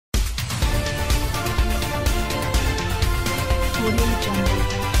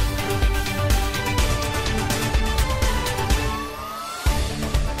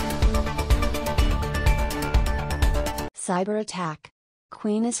cyber attack.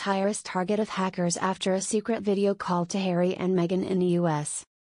 Queen is highest target of hackers after a secret video call to Harry and Meghan in the US.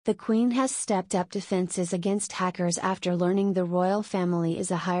 The Queen has stepped up defenses against hackers after learning the royal family is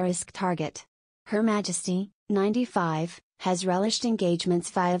a high-risk target. Her Majesty, 95, has relished engagements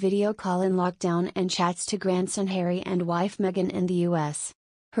via video call in lockdown and chats to grandson Harry and wife Meghan in the US.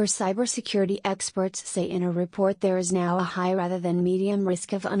 Her cybersecurity experts say in a report there is now a high rather than medium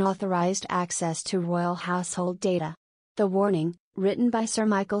risk of unauthorized access to royal household data. The warning, written by Sir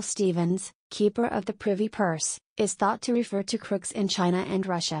Michael Stevens, keeper of the Privy Purse, is thought to refer to crooks in China and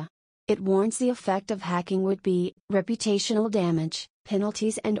Russia. It warns the effect of hacking would be reputational damage,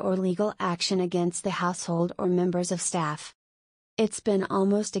 penalties and/or legal action against the household or members of staff. It's been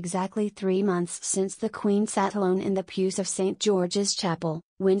almost exactly 3 months since the Queen sat alone in the pews of St. George's Chapel,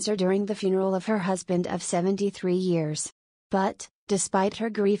 Windsor during the funeral of her husband of 73 years. But, despite her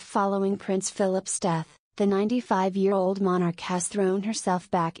grief following Prince Philip's death, the 95-year-old monarch has thrown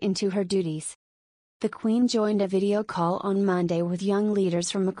herself back into her duties. The Queen joined a video call on Monday with young leaders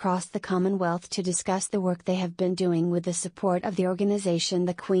from across the Commonwealth to discuss the work they have been doing with the support of the organisation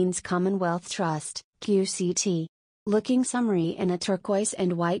the Queen's Commonwealth Trust, QCT. Looking summery in a turquoise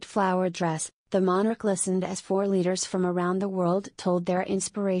and white flower dress, the monarch listened as 4 leaders from around the world told their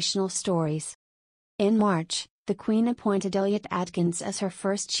inspirational stories. In March, the Queen appointed Elliot Atkins as her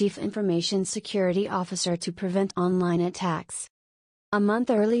first Chief Information Security Officer to prevent online attacks. A month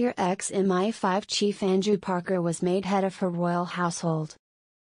earlier, ex-MI5 Chief Andrew Parker was made head of her royal household.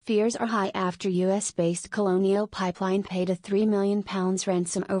 Fears are high after US-based Colonial Pipeline paid a £3 million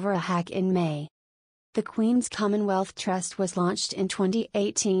ransom over a hack in May. The Queen's Commonwealth Trust was launched in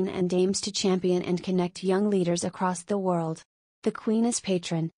 2018 and aims to champion and connect young leaders across the world. The Queen is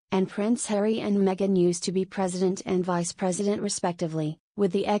patron, and Prince Harry and Meghan used to be president and vice president respectively,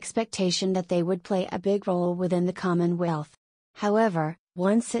 with the expectation that they would play a big role within the Commonwealth. However,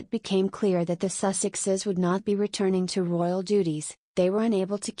 once it became clear that the Sussexes would not be returning to royal duties, they were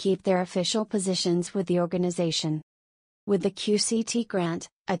unable to keep their official positions with the organisation. With the QCT grant,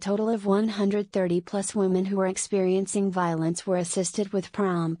 a total of 130+ women who are experiencing violence were assisted with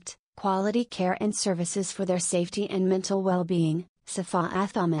prompt, quality care and services for their safety and mental well-being,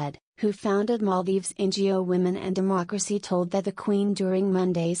 Safaat Ahmed, who founded Maldives NGO Women and Democracy told the Queen during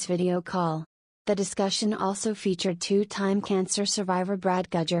Monday's video call. The discussion also featured 2-time cancer survivor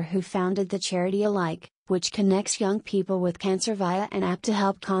Brad Gudger, who founded the charity Alike, which connects young people with cancer via an app to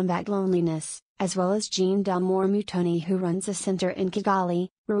help combat loneliness, as well as Jean Dalmore Mutoni, who runs a center in Kigali,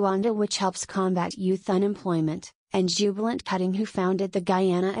 Rwanda, which helps combat youth unemployment, and Jubilant Cutting, who founded the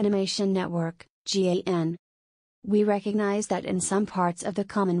Guyana Animation Network, GAN. We recognize that in some parts of the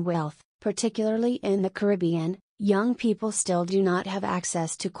Commonwealth, particularly in the Caribbean, young people still do not have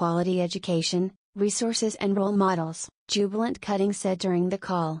access to quality education, resources and role models, Jubilant Cutting said during the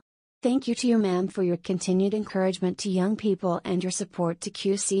call. Thank you to you, ma'am, for your continued encouragement to young people and your support to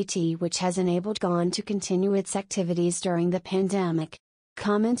QCT, which has enabled GAN to continue its activities during the pandemic.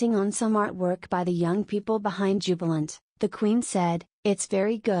 Commenting on some artwork by the young people behind Jubilant, the Queen said, "It's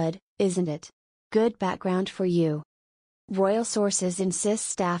very good, isn't it? Good background for you." Royal sources insist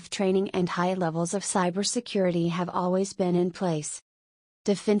staff training and high levels of cybersecurity have always been in place.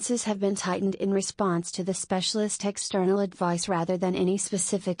 Defenses have been tightened in response to the specialist external advice rather than any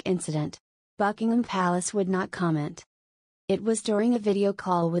specific incident. Buckingham Palace would not comment. It was during a video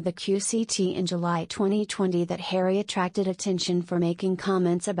call with the QCT in July 2020 that Harry attracted attention for making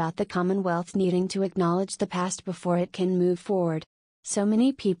comments about the Commonwealth needing to acknowledge the past before it can move forward. So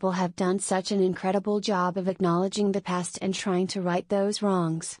many people have done such an incredible job of acknowledging the past and trying to right those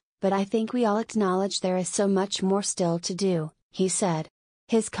wrongs, but I think we all acknowledge there is so much more still to do, he said.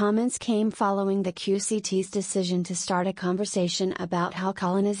 His comments came following the QCT's decision to start a conversation about how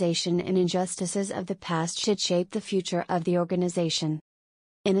colonization and injustices of the past should shape the future of the organization.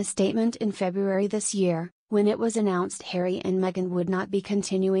 In a statement in February this year, when it was announced Harry and Meghan would not be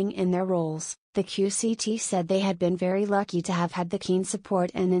continuing in their roles, the QCT said they had been very lucky to have had the keen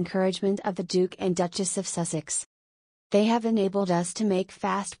support and encouragement of the Duke and Duchess of Sussex. They have enabled us to make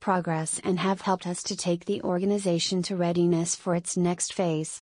fast progress and have helped us to take the organization to readiness for its next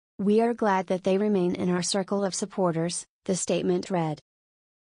phase. We are glad that they remain in our circle of supporters, the statement read.